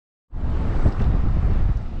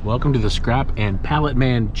Welcome to the Scrap and Pallet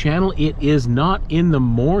Man channel. It is not in the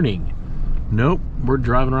morning. Nope, we're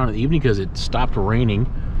driving around in the evening because it stopped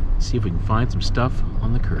raining. See if we can find some stuff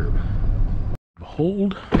on the curb.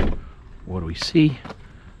 Behold, what do we see?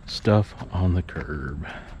 Stuff on the curb.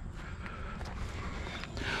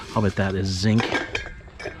 I'll bet that is zinc.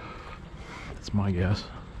 That's my guess.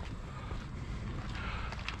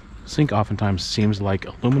 Zinc oftentimes seems like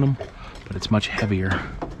aluminum, but it's much heavier.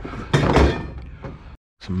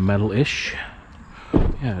 Some metal-ish.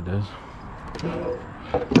 Yeah, it does.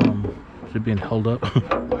 Is it being held up?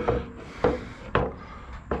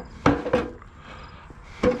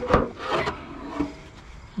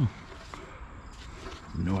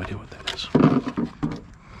 No idea what that is.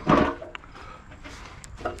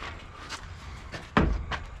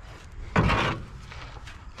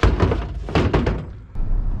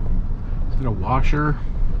 Is it a washer?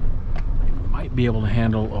 It might be able to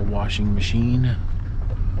handle a washing machine.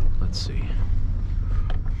 Let's see.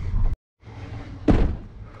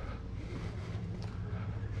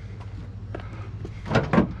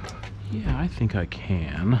 Yeah, I think I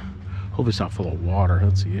can. Hope it's not full of water.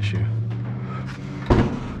 That's the issue.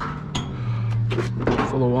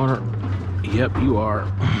 Full of water? Yep, you are.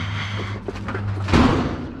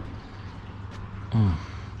 How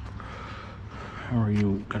are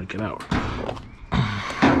you gonna get out?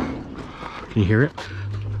 Can you hear it?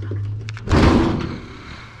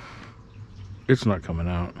 It's not coming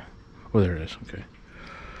out. Oh, there it is. Okay.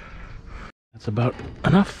 That's about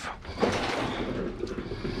enough.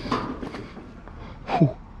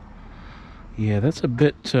 Whew. Yeah, that's a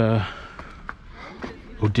bit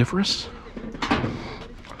odoriferous.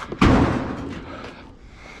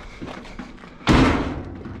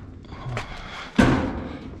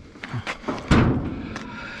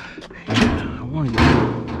 Yeah, I want to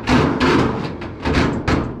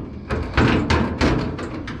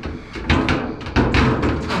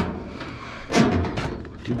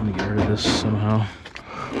get rid of this somehow.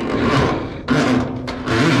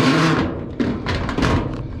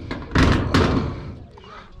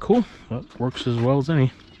 Cool, that works as well as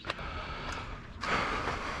any.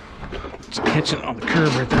 It's catching on the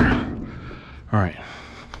curb right there. All right,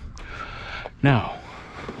 now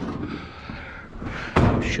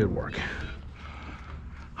it should work.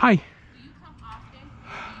 Hi. Do you come often?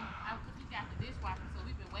 We got the dishwasher, so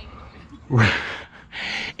we've been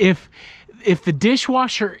waiting. If the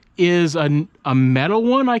dishwasher is a metal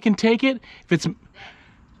one, I can take it. If it's,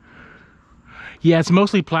 yeah, it's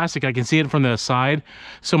mostly plastic. I can see it from the side,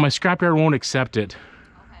 so my scrapyard won't accept it.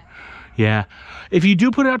 Okay. Yeah, if you do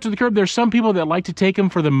put it out to the curb, there's some people that like to take them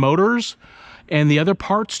for the motors and the other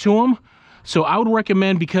parts to them. So I would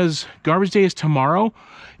recommend, because garbage day is tomorrow,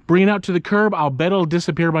 bring it out to the curb. I'll bet it'll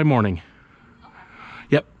disappear by morning. Okay.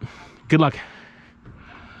 Yep. Good luck.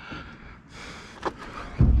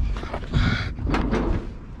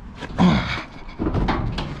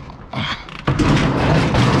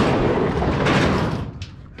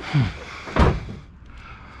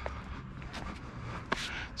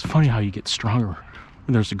 It's funny how you get stronger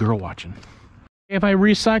when there's a girl watching. If I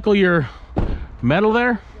recycle your metal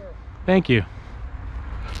there, sure. Thank you.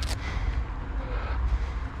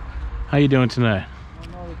 How you doing tonight? I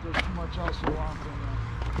know that there's too much else to want in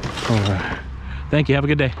there. All right. Thank you. Have a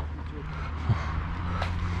good day.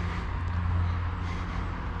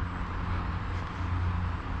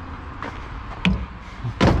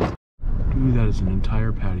 Dude, that is an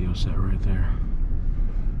entire patio set right there.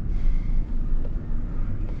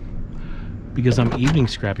 Because I'm evening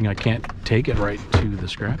scrapping, I can't take it right to the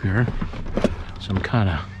scrapyard. So I'm kind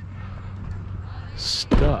of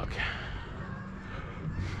stuck.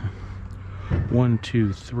 1,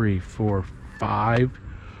 2, 3, 4, 5.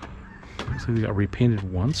 Looks like they got repainted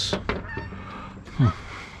once.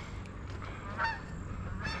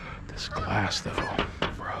 This glass though,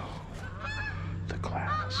 bro. The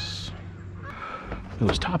glass. It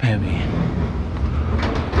was top heavy.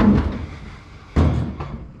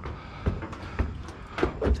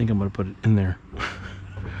 I think I'm gonna put it in there.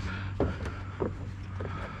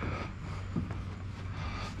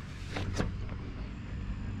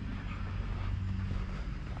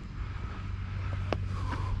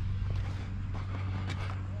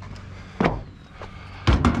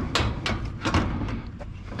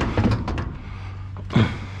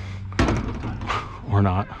 Or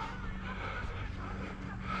not.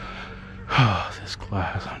 Oh, this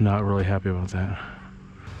glass. I'm not really happy about that.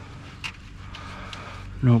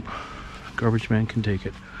 Nope. Garbage man can take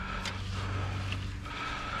it.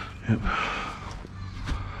 Yep.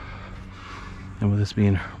 And with this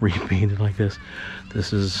being repainted like this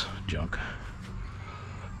is junk.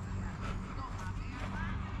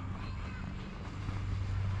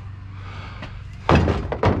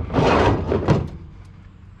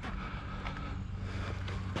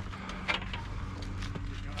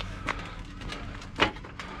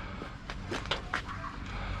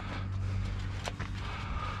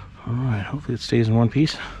 hopefully it stays in one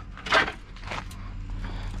piece.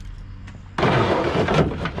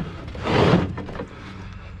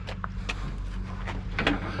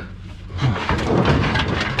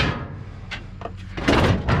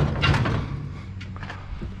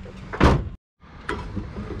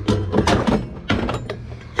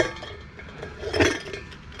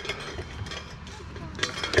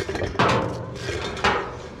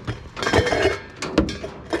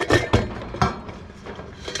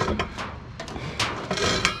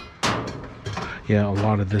 Yeah, a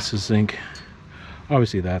lot of this is zinc.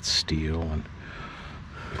 Obviously that's steel, and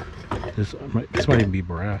this might even be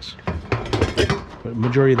brass, but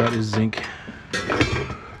majority of that is zinc.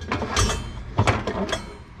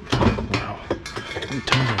 Wow, every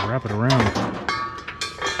time I wrap it around.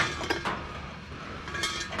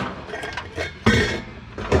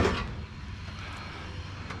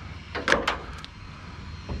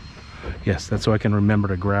 Yes, that's so I can remember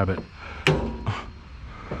to grab it.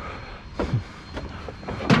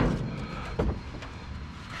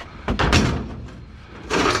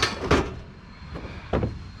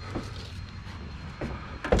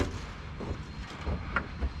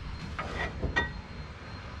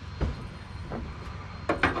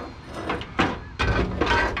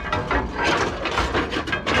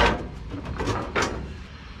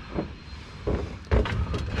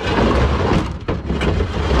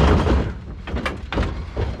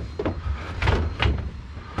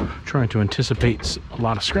 Trying to anticipate a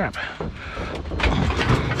lot of scrap.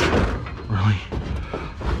 Really.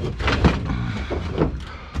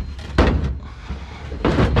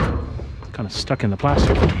 Kind of stuck in the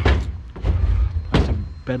plastic. Plastic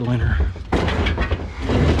bed liner.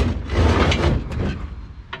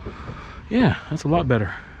 Yeah, that's a lot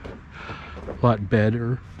better. A lot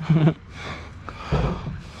better.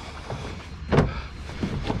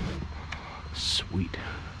 Sweet.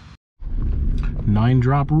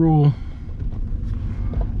 9-drop rule.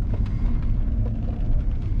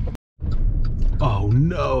 Oh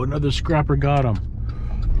no, another scrapper got him.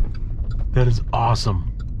 That is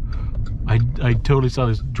awesome. I totally saw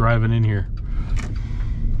this driving in here.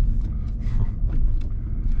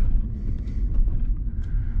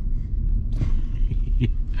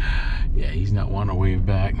 Yeah, he's not wanting to wave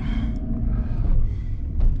back.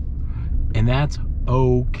 And that's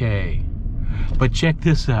okay. But check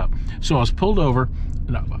this out. So I was pulled over,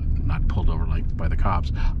 not pulled over like by the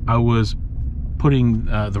cops. I was putting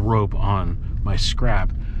the rope on my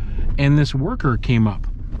scrap, and this worker came up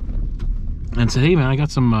and said, "Hey man, I got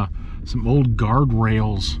some old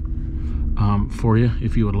guardrails for you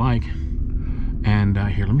if you would like." And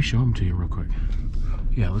here, let me show them to you real quick.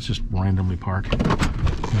 Yeah, let's just randomly park.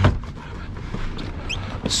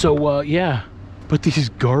 So yeah, put these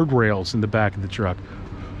guardrails in the back of the truck.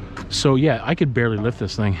 So yeah, I could barely lift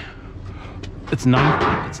this thing. It's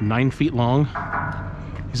 9 feet long.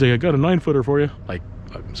 He's like, "I got a 9-footer for you." Like,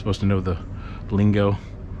 I'm supposed to know the lingo.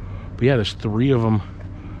 But yeah, there's 3 of them.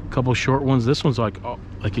 A couple short ones. This one's like, oh,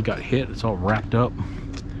 like it got hit. It's all wrapped up.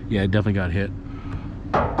 Yeah, it definitely got hit.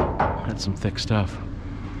 That's some thick stuff.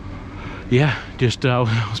 Yeah, just I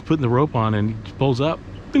was putting the rope on and it pulls up.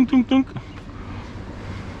 Dunk, dunk, dunk.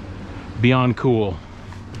 Beyond cool.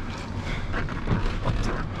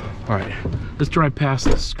 All right, let's drive past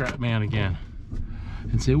this scrap man again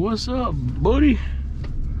and say, "What's up, buddy?"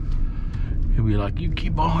 He'll be like, "You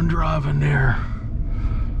keep on driving there."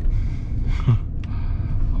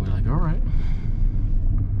 I'll be like, "All right."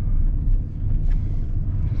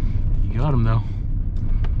 You got him though.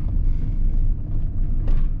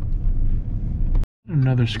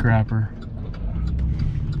 Another scrapper.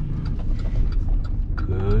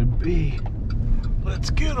 Could be. Let's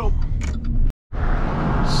get him.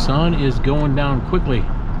 Sun is going down quickly.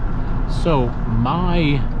 So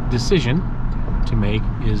my decision to make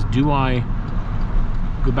is, do I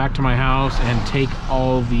go back to my house and take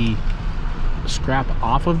all the scrap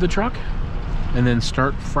off of the truck and then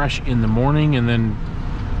start fresh in the morning, and then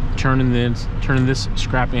turn this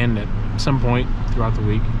scrap in at some point throughout the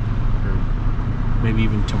week, or maybe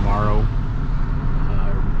even tomorrow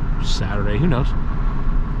or Saturday, who knows?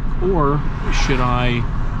 Or should I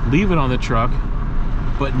leave it on the truck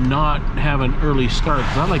but not have an early start?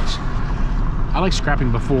 Because I like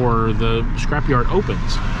scrapping before the scrapyard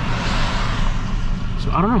opens.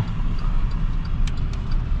 So I don't know.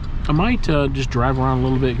 I might just drive around a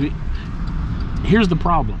little bit. Here's the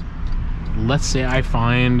problem. Let's say I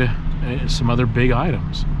find some other big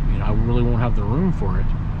items. You know, I really won't have the room for it.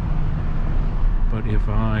 But if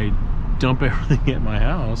I dump everything at my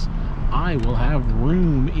house, I will have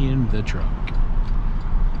room in the truck.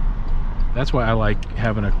 That's why I like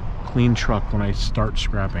having a clean truck when I start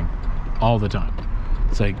scrapping. all the time.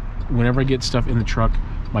 It's like whenever I get stuff in the truck,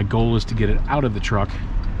 my goal is to get it out of the truck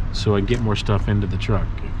so I can get more stuff into the truck,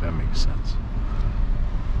 if that makes sense.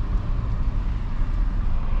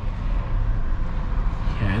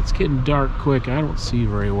 Yeah, it's getting dark quick. I don't see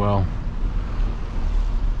very well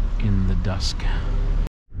in the dusk.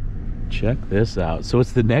 Check this out. So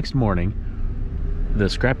it's the next morning. The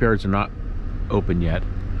scrap yards are not open yet,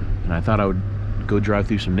 and I thought I would go drive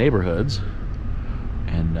through some neighborhoods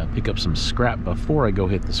and pick up some scrap before I go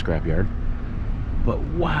hit the scrap yard. But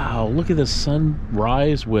wow, look at the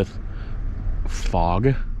sunrise with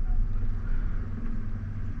fog.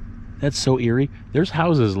 That's so eerie. There's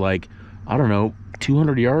houses like, I don't know,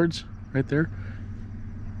 200 yards right there.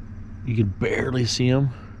 You can barely see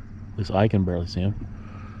them. At least I can barely see them.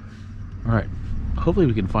 All right, hopefully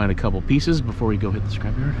we can find a couple pieces before we go hit the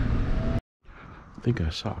scrapyard. I think I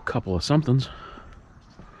saw a couple of somethings.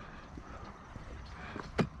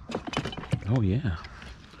 Oh yeah,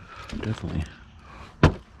 definitely.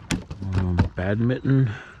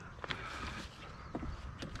 Badminton.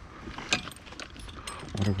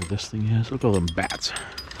 Whatever this thing is. Look at all them bats.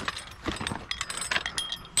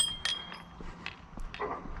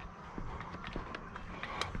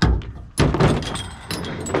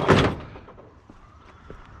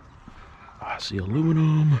 I see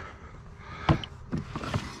aluminum.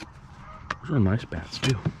 Those are nice bats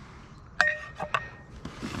too.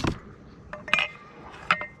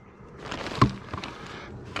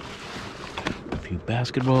 A few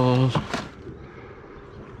basketballs.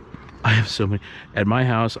 I have so many. At my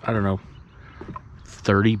house, I don't know,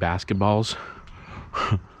 30 basketballs.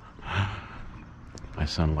 My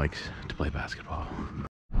son likes to play basketball.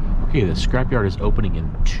 Okay, the scrapyard is opening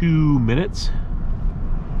in 2 minutes.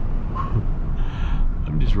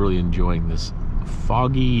 I'm just really enjoying this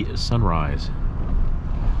foggy sunrise.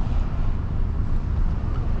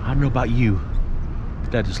 I don't know about you,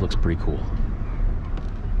 but that just looks pretty cool.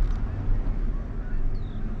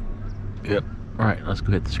 Yep. All right, let's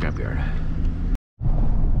go hit the scrapyard.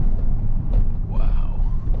 Wow.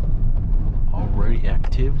 Already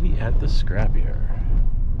activity at the scrapyard.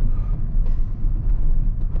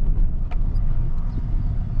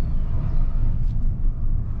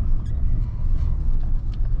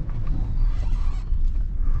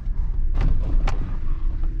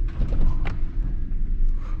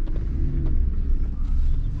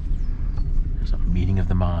 There's a meeting of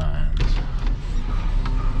the minds.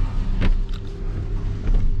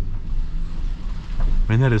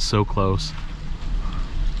 Man, that is so close.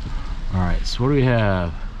 All right, so what do we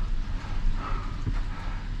have?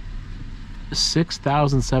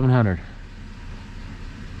 6,700.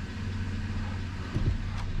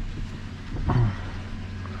 I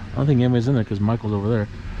don't think anybody's in there because Michael's over there.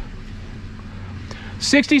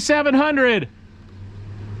 6,700.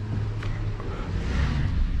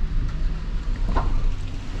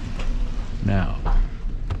 Now,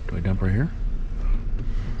 do I dump right here?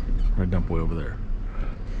 Or do I dump way over there?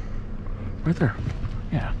 Right there.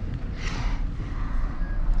 Yeah.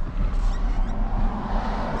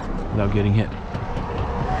 Without getting hit.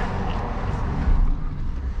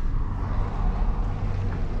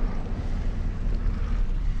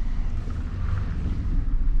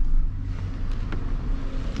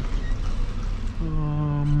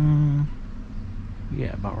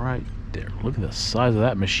 Yeah, about right there. Look at the size of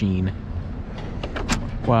that machine.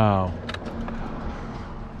 Wow.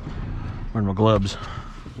 Where are my gloves?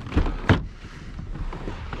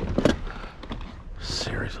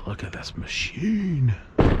 Seriously, look at this machine.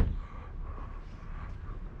 Think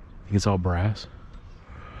it's all brass?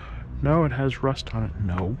 No, it has rust on it.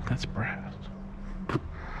 No, that's brass.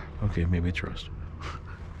 Okay, maybe it's rust.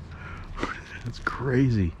 That's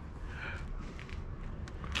crazy.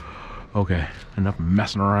 Okay, enough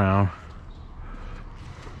messing around.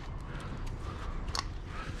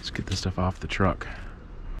 Let's get this stuff off the truck.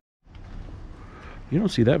 You don't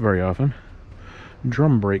see that very often.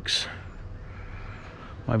 Drum brakes.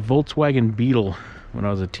 My Volkswagen Beetle when I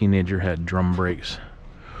was a teenager had drum brakes.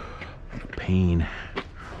 What a pain.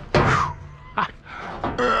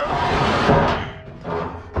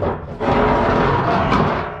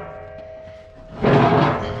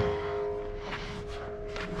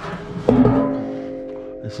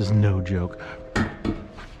 This is no joke.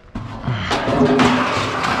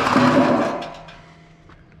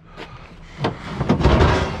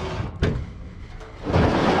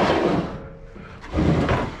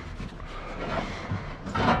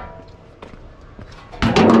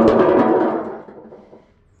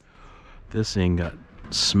 This thing got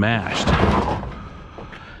smashed.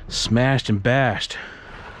 Smashed and bashed.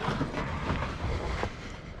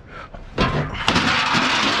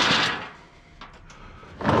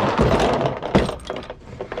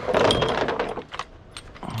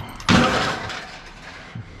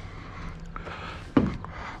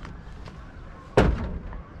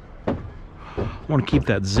 want to keep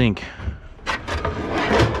that zinc.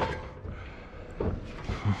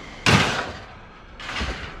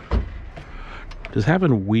 Does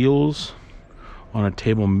having wheels on a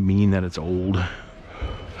table mean that it's old?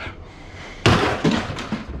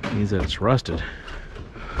 It means that it's rusted.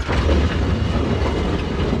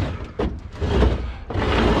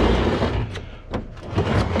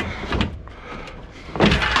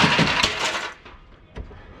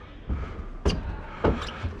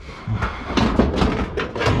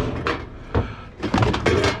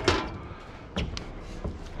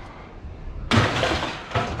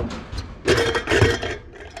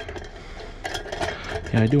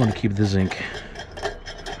 Yeah, I do want to keep the zinc.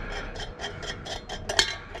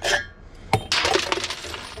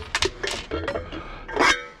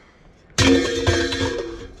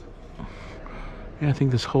 Yeah, I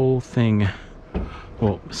think this whole thing,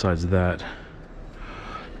 well, besides that,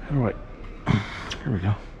 how do I, here we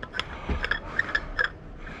go.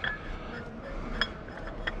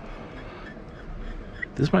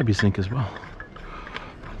 This might be zinc as well.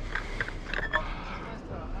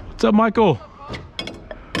 What's up, Michael?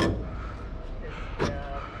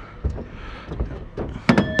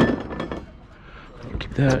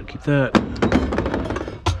 Keep that, keep that.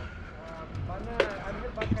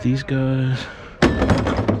 Keep these guys.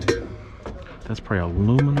 That's probably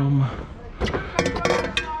aluminum.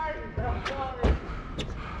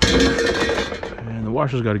 And the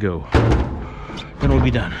washer's got to go. Then we'll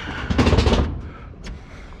be done.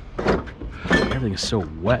 Everything is so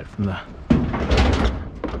wet from the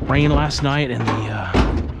rain last night and the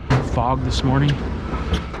fog this morning.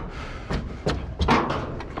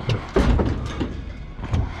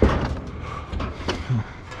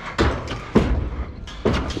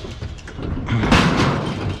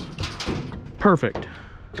 Perfect.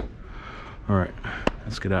 All right,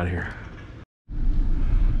 let's get out of here.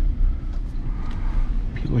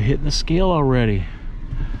 People hitting the scale already.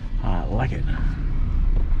 I like it.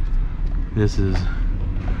 This is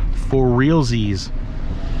for realsies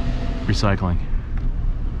recycling.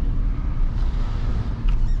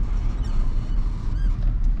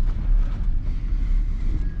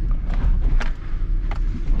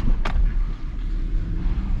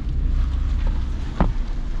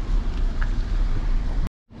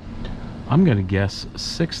 I'm gonna guess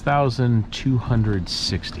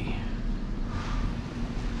 6,260.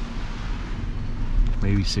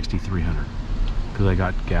 Maybe 6,300, because I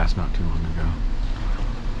got gas not too long ago.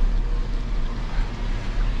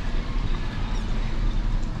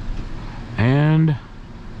 And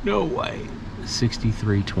no way,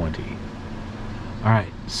 6,320. All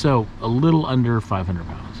right, so a little under 500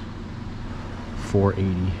 pounds.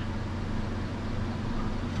 480.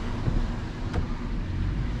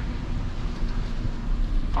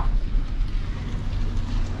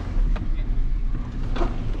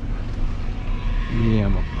 Yeah,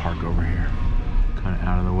 I'm gonna park over here, kind of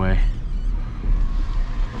out of the way.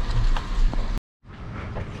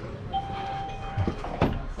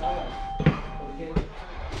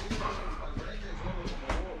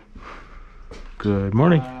 Good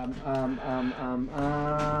morning.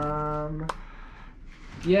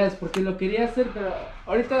 Yes, porque lo quería hacer, pero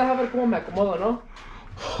ahorita deja ver cómo me acomodo, ¿no?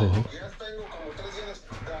 Ya tengo como 3 días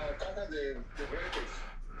cajas de breakers.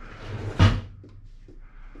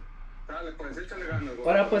 Dale, pues échale ganas.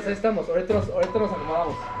 Ahora pues ahí estamos, ahorita nos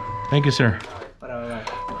acomodamos. Thank you, sir. Para.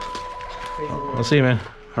 I'll see you, man.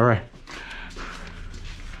 All right.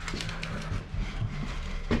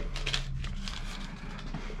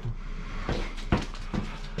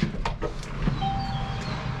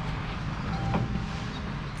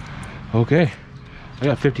 Okay, I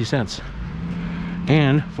got 50 cents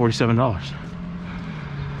and $47.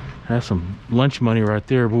 That's some lunch money right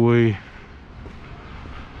there, boy.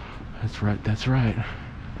 That's right, that's right.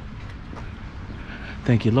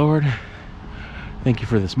 Thank you, Lord. Thank you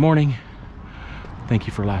for this morning. Thank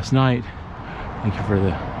you for last night. Thank you for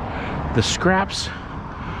the scraps.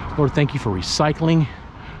 Lord, thank you for recycling.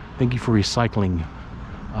 Thank you for recycling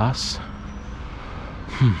us.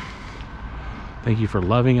 Thank you for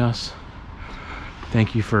loving us.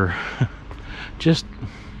 Thank you for just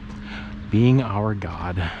being our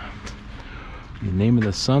God. In the name of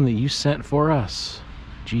the Son that you sent for us,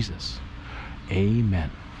 Jesus. Amen.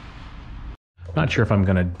 Not sure if I'm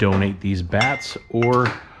gonna donate these bats or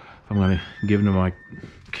if I'm gonna give them to my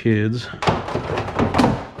kids.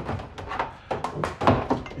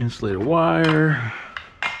 Insulated wire.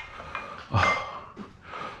 Oh,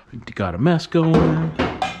 got a mess going.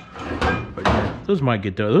 But yeah, those might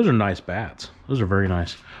get done. Those are nice bats. Those are very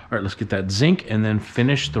nice. All right, let's get that zinc and then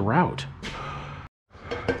finish the route.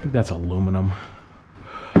 I think that's aluminum.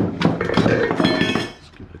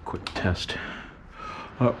 A quick test.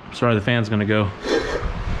 Oh, sorry, the fan's gonna go.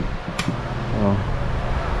 Oh.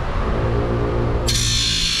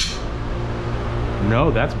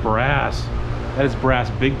 No, that's brass. That is brass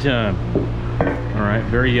big time. All right,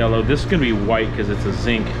 very yellow. This is gonna be white because it's a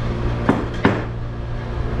zinc.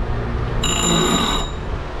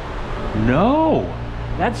 No,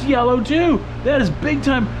 that's yellow too. That is big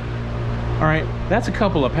time. All right, that's a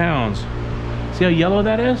couple of pounds. See how yellow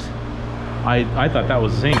that is? I thought that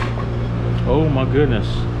was zinc. Oh my goodness.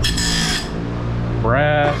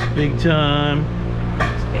 Brass, big time.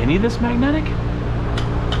 Is any of this magnetic?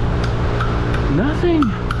 Nothing.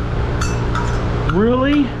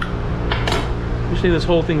 Really? You say this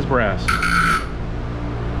whole thing's brass.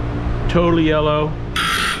 Totally yellow.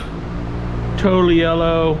 Totally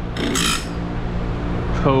yellow.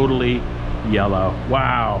 Totally yellow.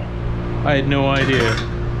 Wow. I had no idea.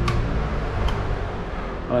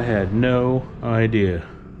 I had no idea.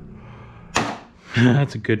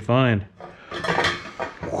 That's a good find.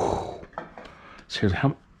 So here's how.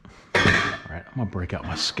 All right, I'm gonna break out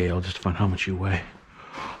my scale just to find how much you weigh.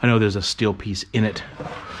 I know there's a steel piece in it,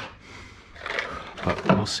 but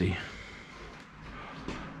we'll see.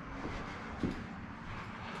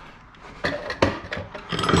 I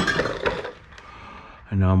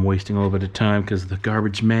know I'm wasting a little bit of time because the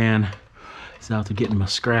garbage man is out to getting my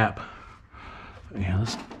scrap. Yeah,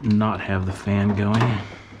 let's not have the fan going.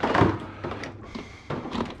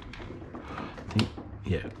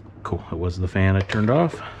 Yeah, cool. It was the fan I turned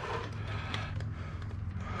off.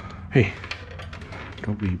 Hey,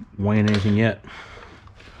 don't be weighing anything yet.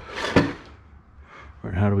 All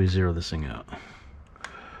right, how do we zero this thing out?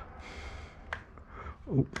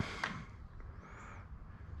 Oh.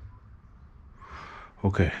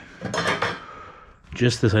 Okay.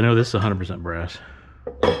 Just this. I know this is 100% brass.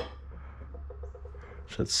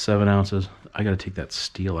 So that's 7 ounces. I gotta take that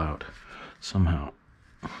steel out somehow.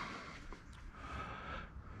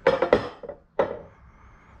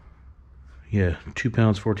 Yeah, 2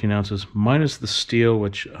 pounds, 14 ounces, minus the steel,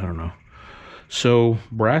 which I don't know. So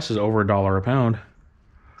brass is over $1 a pound.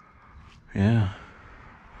 Yeah.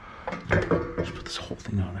 Let's put this whole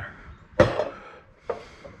thing on there.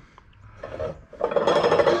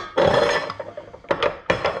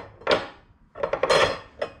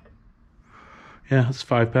 Yeah, that's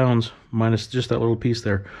 5 pounds minus just that little piece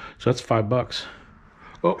there. So that's $5.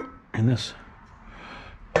 Oh, and this.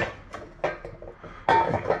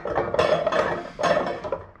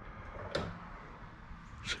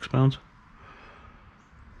 6 pounds.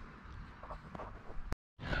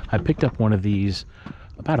 I picked up one of these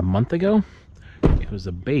about a month ago. It was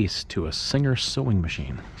a base to a Singer sewing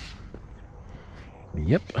machine.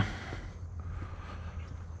 Yep.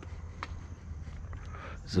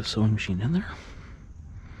 Is the sewing machine in there?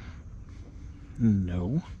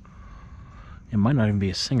 No. It might not even be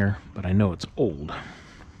a Singer, but I know it's old.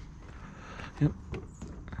 Yep.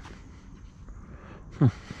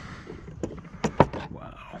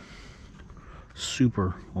 Wow.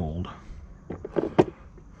 Super old.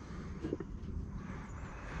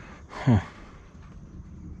 Huh.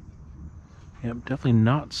 Yep, definitely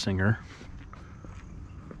not Singer.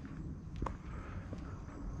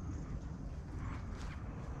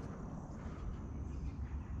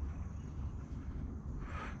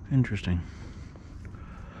 Interesting.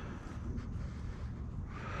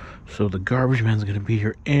 So the garbage man's gonna be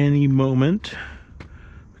here any moment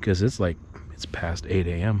because it's past 8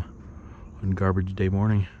 a.m. on garbage day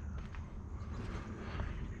morning.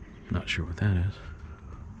 Not sure what that is.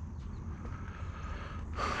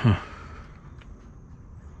 Huh. I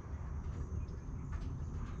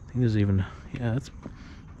think there's even, yeah, that's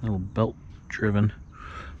a little belt driven.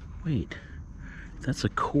 Wait, if that's a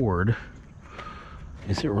cord.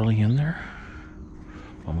 Is it really in there?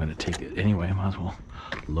 Well, I'm gonna take it anyway. I might as well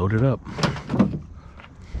load it up.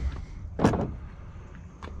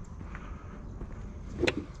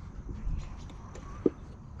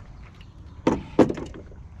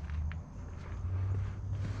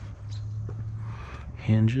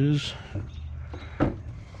 Hinges.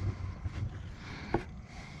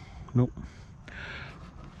 Nope.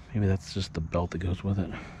 Maybe that's just the belt that goes with it.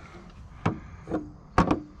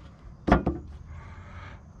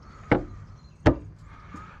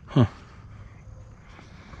 Huh.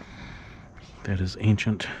 That is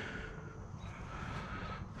ancient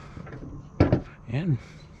and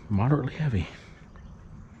moderately heavy.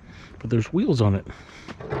 But there's wheels on it.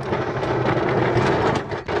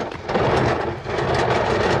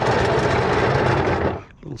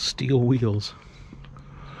 Little steel wheels.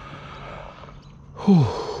 Whew.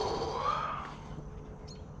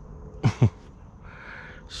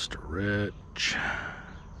 Stretch.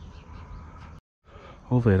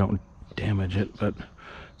 Hopefully I don't damage it, but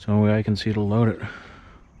it's the only way I can see to load it.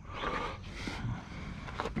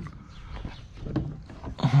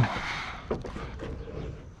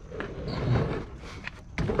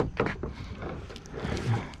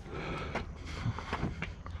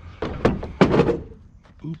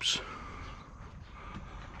 Oops.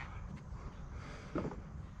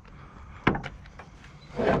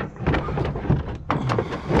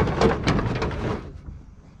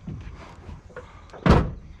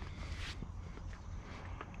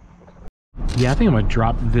 Yeah, I think I'm gonna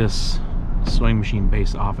drop this sewing machine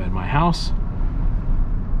base off at my house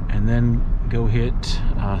and then go hit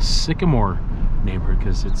Sycamore neighborhood,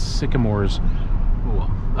 because it's Sycamore's,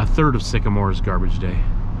 well, a third of Sycamore's garbage day.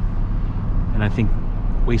 And I think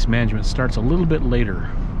waste management starts a little bit later.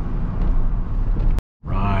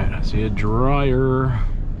 Right, I see a dryer.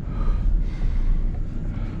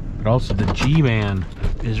 But also the G-Man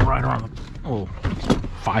is right around the,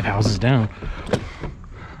 5 houses down.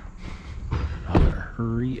 I better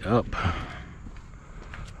hurry up.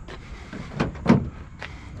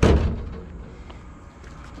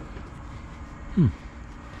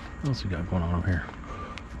 What else we got going on over here?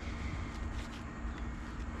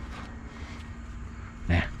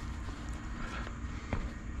 Nah.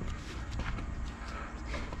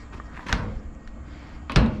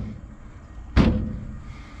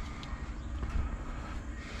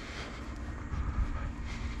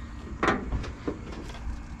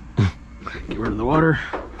 Get rid of the water.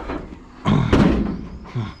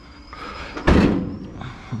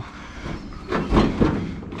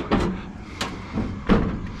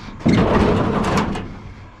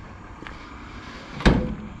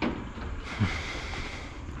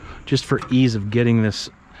 Just for ease of getting this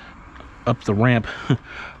up the ramp,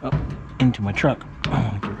 up into my truck, I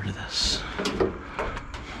want to get rid of this.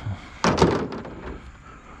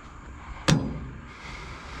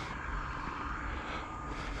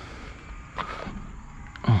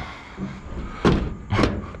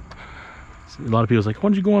 A lot of people are like, why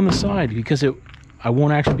don't you go on the side? Because I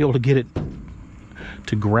won't actually be able to get it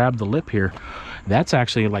to grab the lip here. That's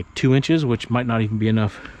actually like 2 inches, which might not even be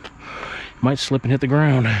enough. It might slip and hit the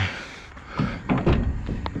ground.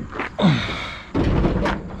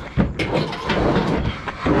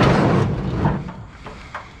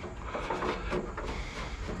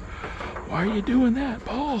 Why are you doing that,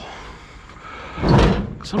 Paul?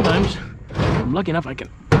 Sometimes, if I'm lucky enough, I can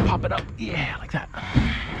pop it up. Yeah, like that.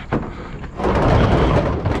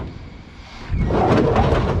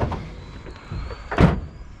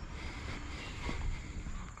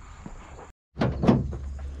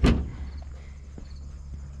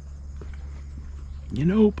 You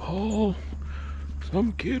know, Paul,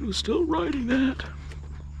 some kid was still writing that.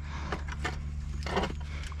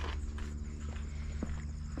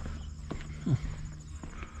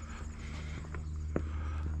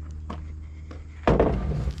 I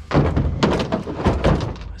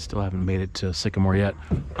still haven't made it to Sycamore yet.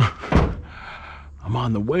 I'm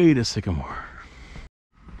on the way to Sycamore.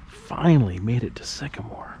 Finally made it to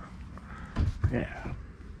Sycamore. Yeah.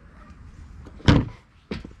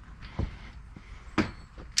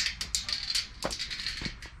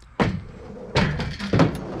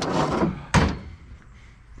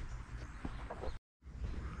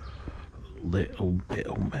 Little bit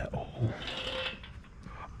of metal.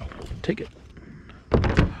 Take it.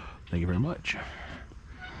 Thank you very much.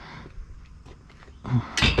 All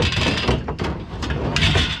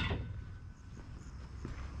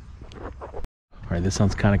right, this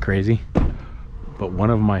sounds kind of crazy, but one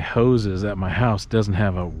of my hoses at my house doesn't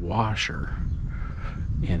have a washer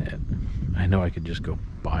in it. I know I could just go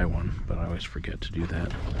buy one, but I always forget to do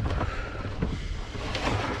that.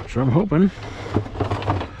 So I'm hoping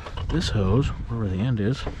this hose, wherever the end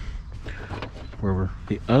is, wherever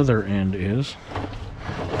the other end is,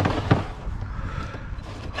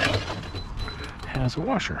 has a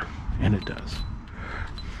washer, and it does.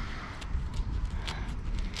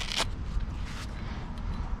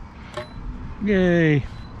 Yay!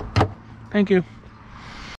 Thank you.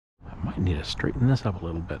 I might need to straighten this up a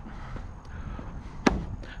little bit.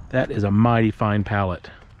 That is a mighty fine pallet.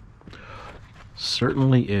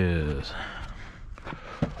 Certainly is.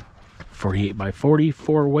 48 by 40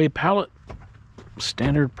 4-way pallet.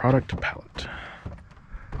 Standard product pallet.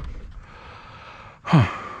 All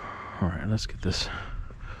right, let's get this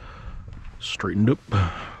straightened up.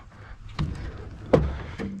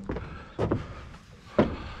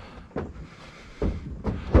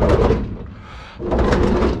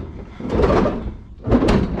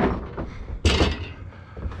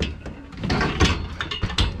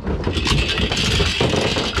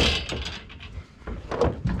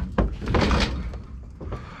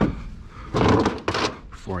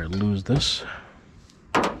 this.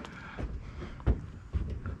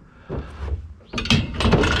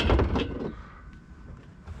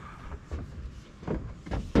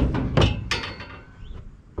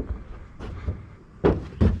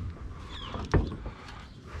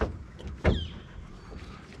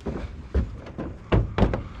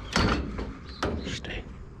 Stay.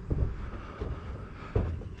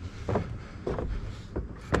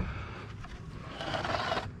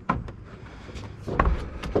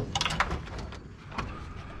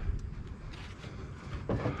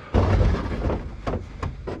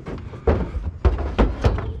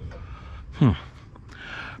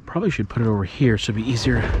 Probably should put it over here so it'd be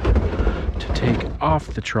easier to take off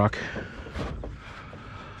the truck.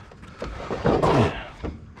 Yeah.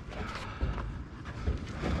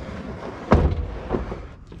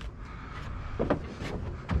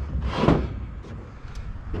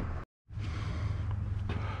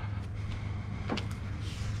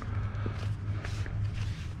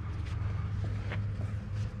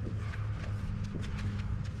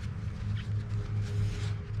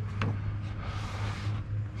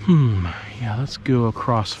 Yeah, let's go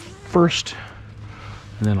across first,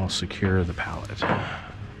 and then I'll secure the pallet.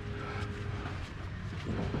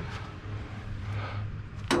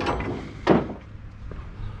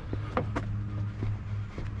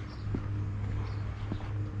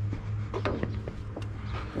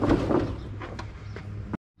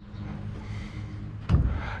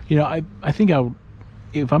 You know, I think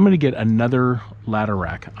if I'm going to get another ladder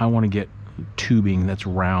rack, I want to get tubing that's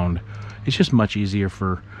round. It's just much easier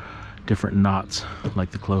for different knots, like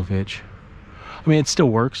the clove hitch. I mean, it still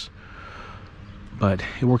works, but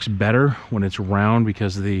it works better when it's round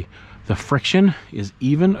because the friction is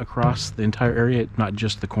even across the entire area, not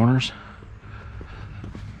just the corners.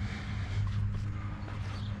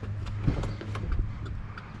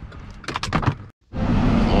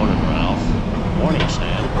 Morning, Ralph. Morning,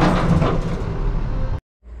 Sam.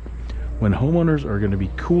 When homeowners are going to be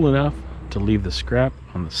cool enough to leave the scrap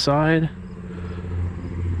on the side,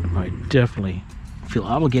 I definitely feel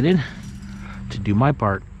obligated to do my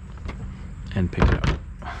part and pick it up.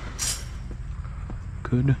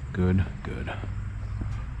 Good, good, good.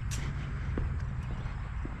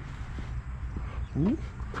 Ooh.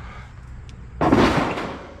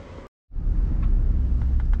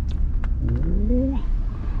 Ooh.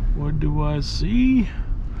 What do I see?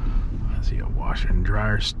 I see a washer and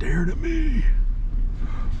dryer staring at me.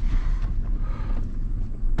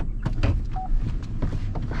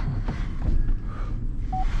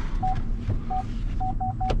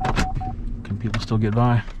 Can people still get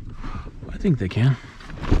by? I think they can.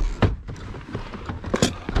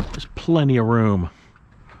 There's plenty of room.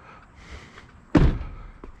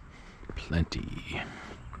 Plenty.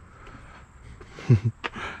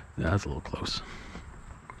 That's a little close.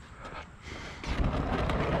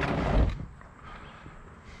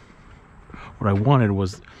 What I wanted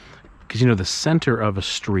was, because you know the center of a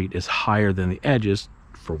street is higher than the edges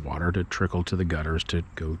for water to trickle to the gutters to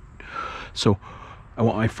go. So I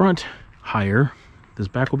want my front higher, this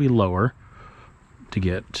back will be lower to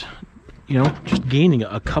get, you know, just gaining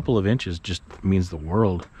a couple of inches just means the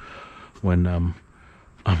world when I'm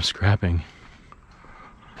scrapping.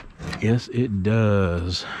 Yes, it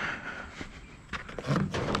does.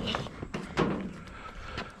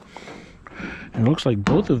 And it looks like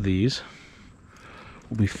both of these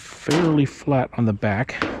will be fairly flat on the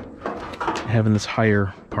back, having this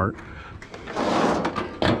higher part.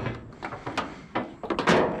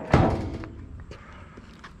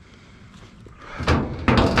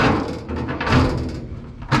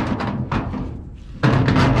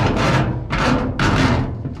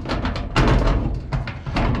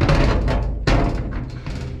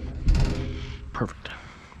 Perfect.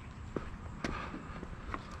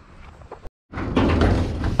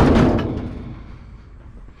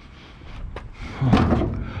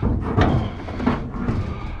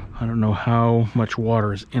 I don't know how much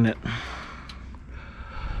water is in it.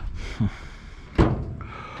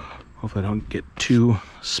 Hopefully I don't get too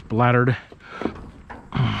splattered.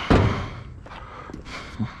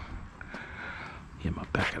 Get my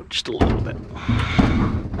back out just a little bit.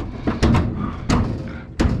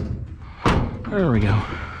 There we go.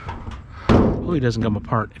 Hopefully it doesn't come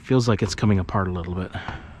apart. It feels like it's coming apart a little bit.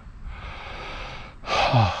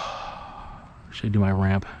 Should I do my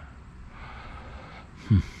ramp?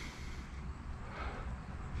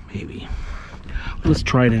 Maybe. Let's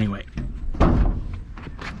try it anyway.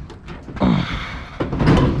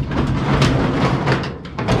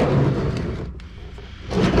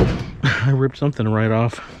 I ripped something right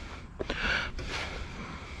off.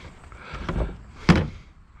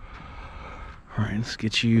 All right. right, let's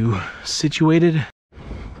get you situated.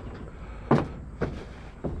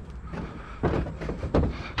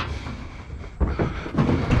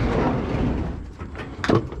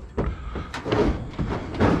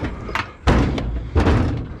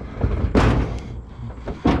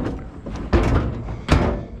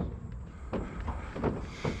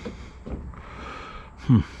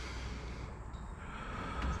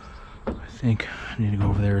 I think I need to go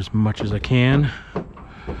over there as much as I can.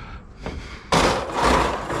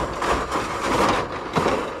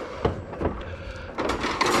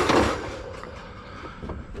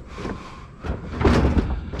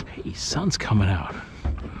 Hey, sun's coming out.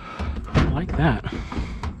 I like that.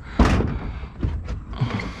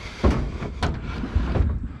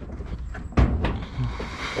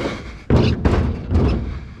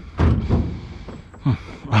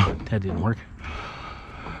 Oh, that didn't work.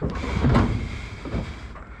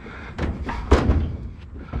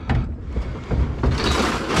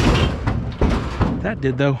 That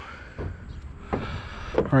did though.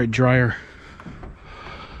 All right, dryer.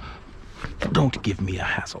 Don't give me a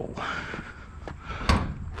hassle.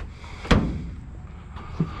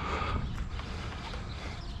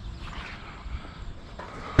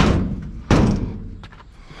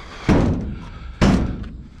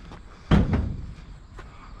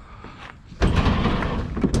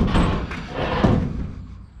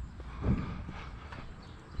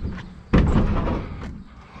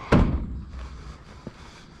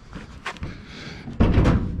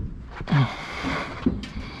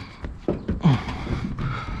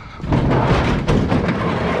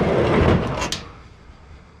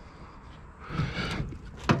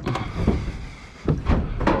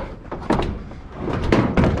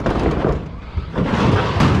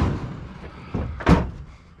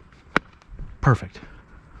 Perfect.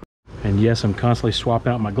 And yes, I'm constantly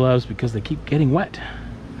swapping out my gloves because they keep getting wet.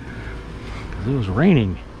 Because it was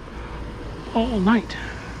raining all night.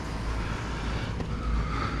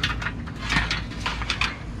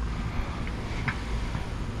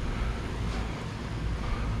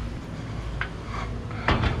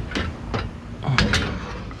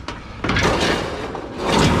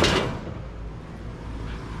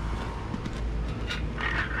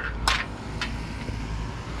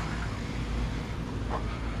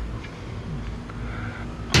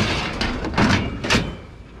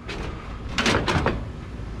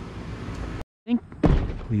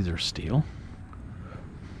 These are steel.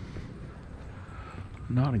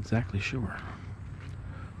 Not exactly sure.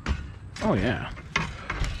 Oh yeah.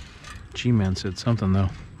 G-Man said something though.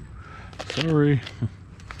 Sorry.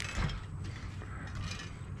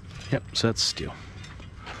 Yep, so that's steel.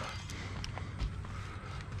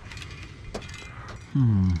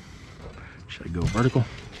 Should I go vertical?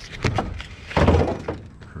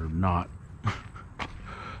 Or not?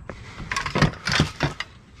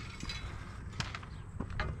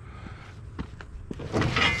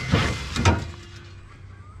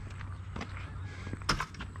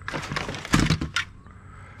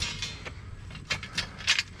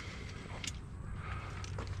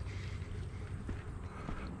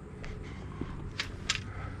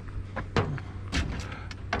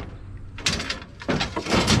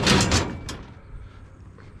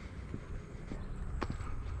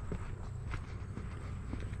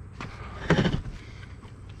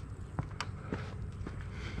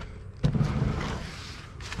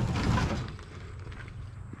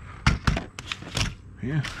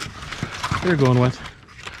 Yeah, they're going with.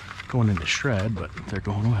 Going into shred, but they're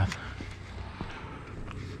going with.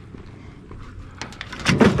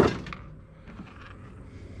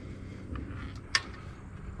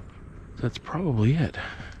 That's probably it.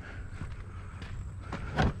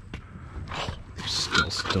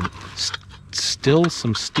 There's still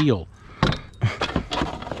some steel.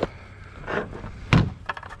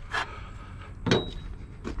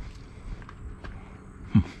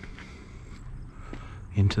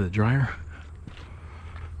 Into the dryer.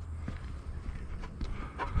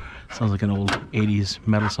 Sounds like an old 80s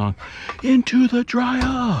metal song. Into the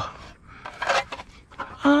dryer.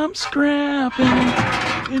 I'm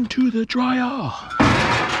scrapping into the dryer.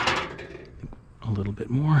 A little bit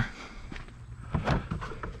more.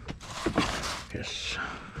 Yes.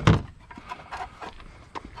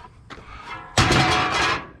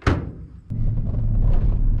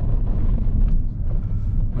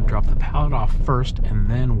 Drop the pallet off first and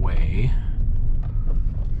then weigh.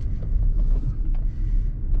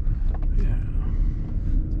 Yeah.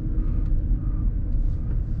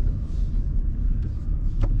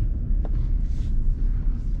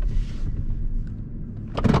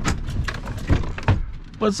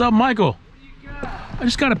 What's up, Michael? What do you got? I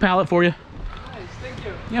just got a pallet for you. Nice, thank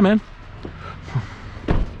you. Yeah, man.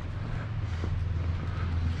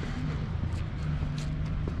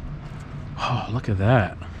 look at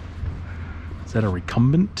that. Is that a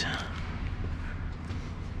recumbent?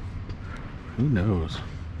 Who knows?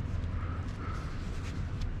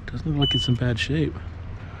 Doesn't look like it's in bad shape.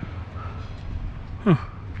 Huh.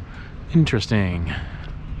 Interesting.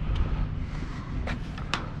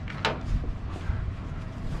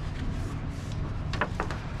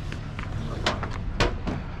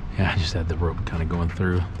 Yeah, I just had the rope kind of going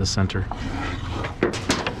through the center.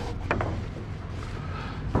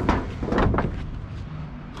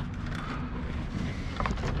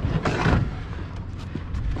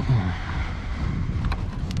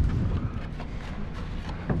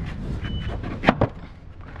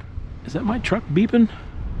 Is that my truck beeping?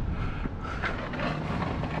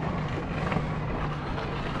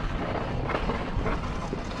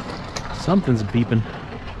 Something's beeping.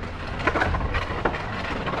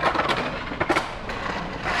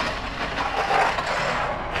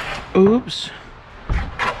 Oops.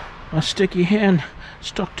 My sticky hand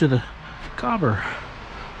stuck to the cobber.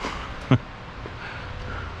 I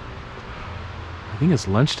think it's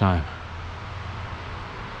lunchtime.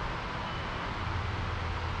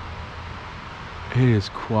 It is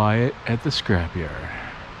quiet at the scrapyard.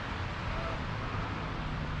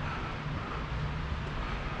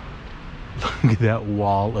 Look at that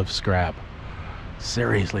wall of scrap.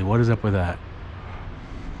 Seriously, what is up with that?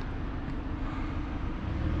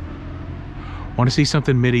 Want to see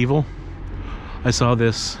something medieval? I saw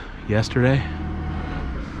this yesterday.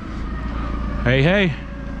 Hey, hey.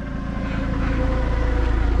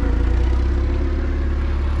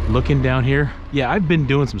 Looking down here. Yeah, I've been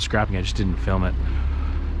doing some scrapping, I just didn't film it.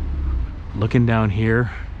 Looking down here,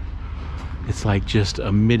 it's like just a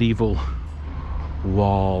medieval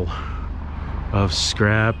wall of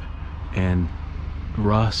scrap and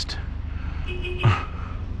rust.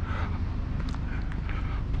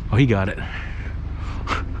 Oh, he got it.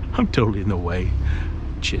 I'm totally in the way,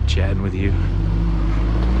 chit-chatting with you.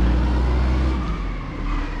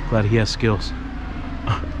 Glad he has skills.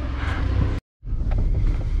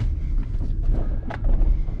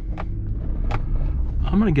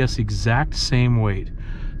 I'm gonna guess the exact same weight.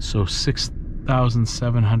 So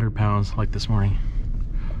 6,700 pounds like this morning.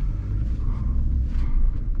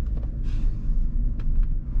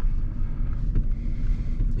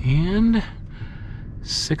 And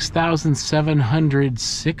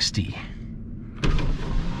 6,760.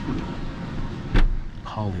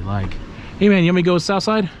 Holy like. Hey man, you want me to go south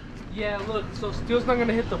side? Yeah, look, so steel's not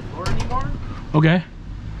gonna hit the floor anymore. Okay.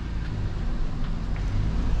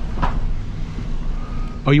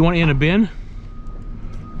 Oh, you want it in a bin?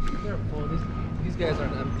 They're full. These guys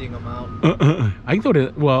aren't emptying them out. I can go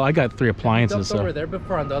to, well, I got 3 appliances. Dumped over there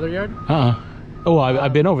before on the other yard? Oh, well,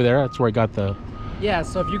 I've been over there. That's where I got the... Yeah,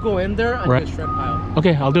 so if you go in there, I Right. get a shrimp pile.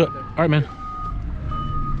 Okay, I'll do it. All right, man.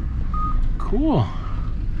 Cool.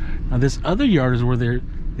 Now this other yard is where they've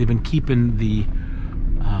been keeping the,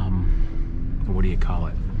 what do you call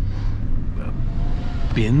it?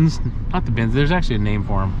 Bins? Not the bins. There's actually a name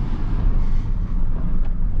for them.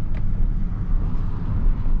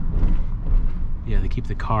 Yeah, they keep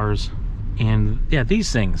the cars and yeah,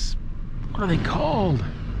 these things. What are they called?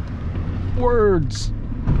 Words.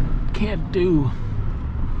 Can't do.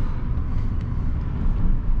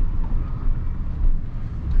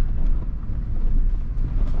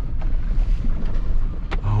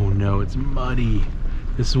 Oh no, it's muddy.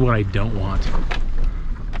 This is what I don't want.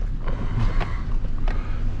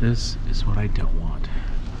 This is what I don't want.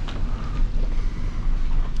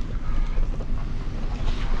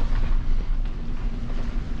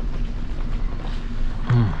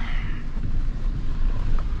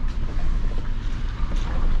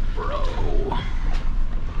 Bro,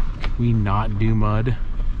 can we not do mud,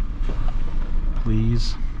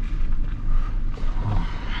 please?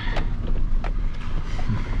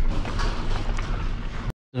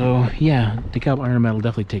 So yeah, DeKalb Iron Metal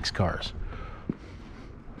definitely takes cars.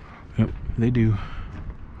 Yep, they do.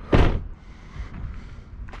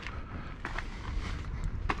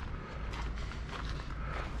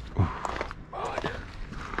 Mud.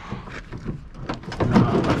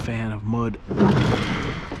 Not a fan of mud.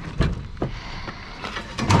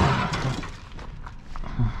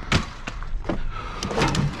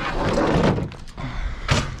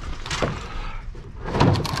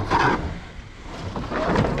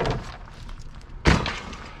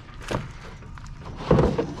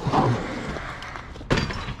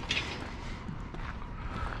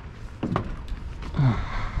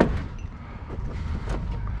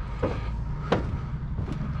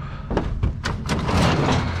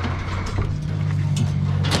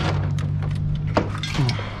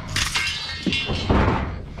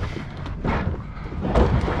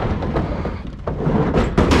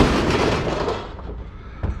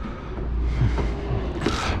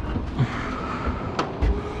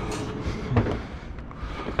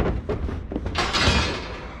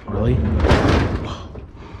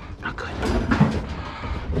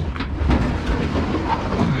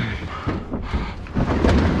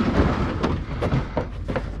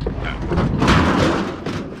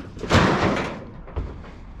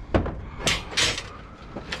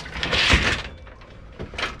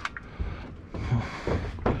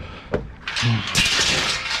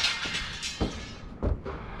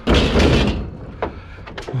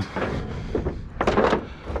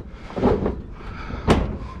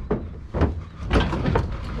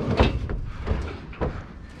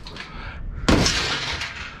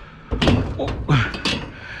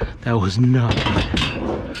 That was not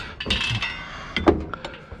good.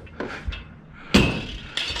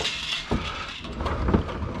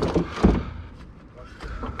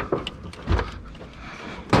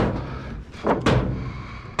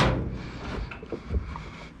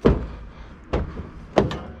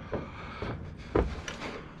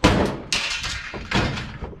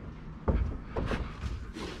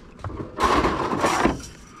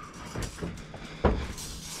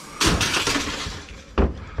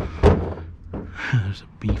 There's a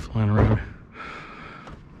bee flying around.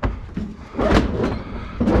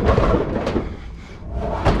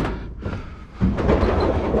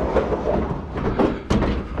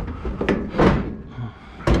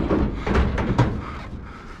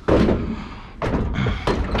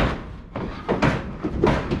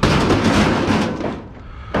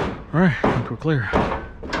 All right, I think we're clear.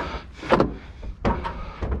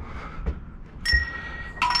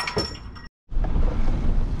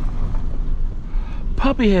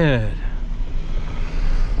 Puppy head.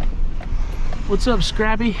 What's up,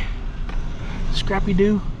 Scrappy? Scrappy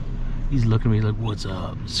Doo? He's looking at me like, what's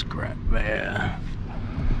up, Scrap Man?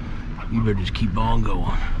 You better just keep on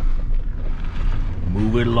going.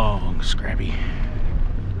 Move it along, Scrappy.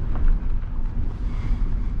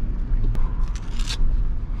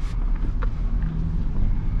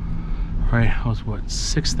 All right, I was what,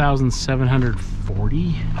 6,740?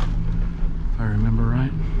 If I remember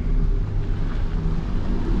right.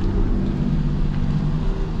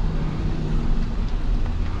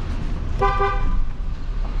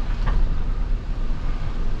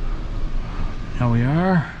 Now we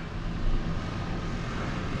are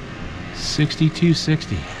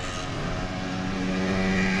 6260.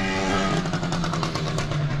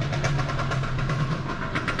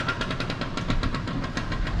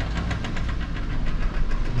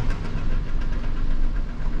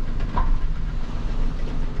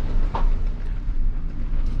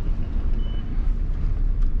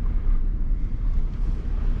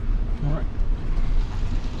 All right.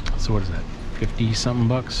 So what is that? 50 something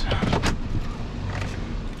bucks?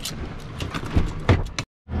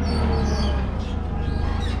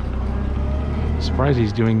 Surprised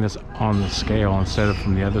he's doing this on the scale instead of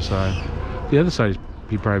from the other side. The other side,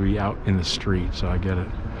 he'd probably be out in the street, so I get it.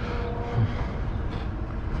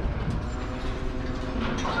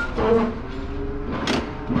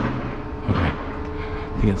 Okay,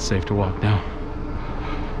 I think it's safe to walk now.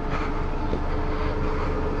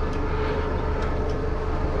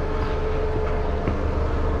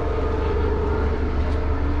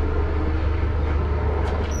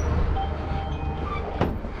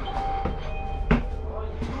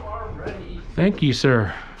 Thank you,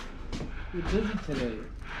 sir. You're busy today.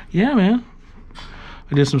 Yeah, man.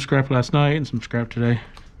 I did some scrap last night and some scrap today.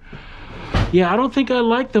 Yeah, I don't think I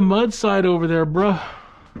like the mud side over there, bro.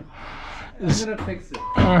 I'm gonna fix it.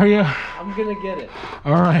 Are you? I'm gonna get it.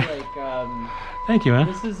 All right. Like, Thank you, man.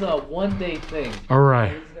 this is a one-day thing. All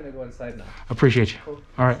right. I'm just gonna go inside now. Appreciate you. Cool.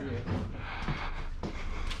 All right. See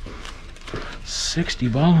you. 60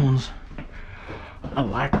 bones. I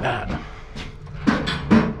like that.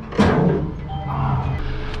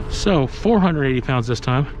 So 480 pounds this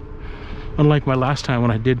time, unlike my last time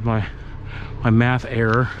when I did my math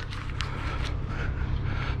error.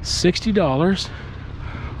 $60,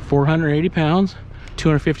 480 pounds,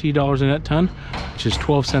 $250 a net ton, which is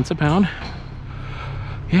 12 cents a pound.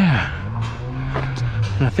 Yeah,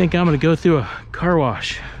 and I think I'm gonna go through a car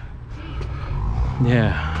wash.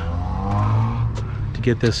 Yeah, to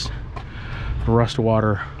get this rust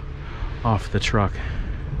water off the truck.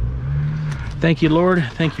 Thank you, Lord.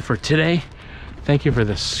 Thank you for today. Thank you for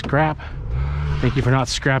the scrap. Thank you for not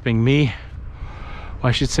scrapping me. Well,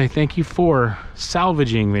 I should say thank you for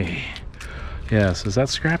salvaging me. Yes, is that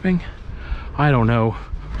scrapping? I don't know.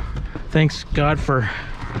 Thanks, God, for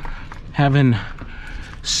having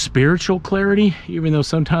spiritual clarity, even though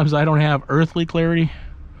sometimes I don't have earthly clarity.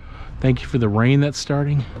 Thank you for the rain that's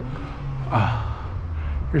starting. Oh,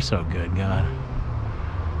 you're so good, God.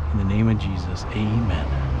 In the name of Jesus,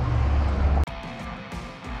 amen.